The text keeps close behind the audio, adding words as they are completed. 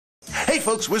Hey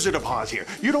folks, Wizard of Haasz here.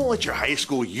 You don't let your high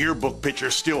school yearbook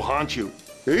picture still haunt you.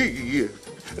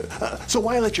 So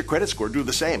why let your credit score do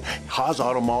the same? Haasz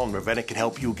Automall and Retake can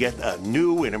help you get a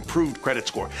new and improved credit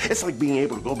score. It's like being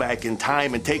able to go back in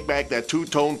time and take back that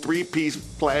two-tone, three-piece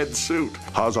plaid suit.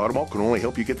 Haasz Automall can only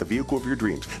help you get the vehicle of your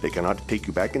dreams. They cannot take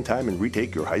you back in time and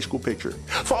retake your high school picture.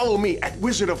 Follow me at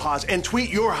Wizard of Haasz and tweet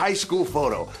your high school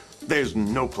photo. There's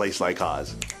no place like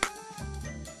Haasz.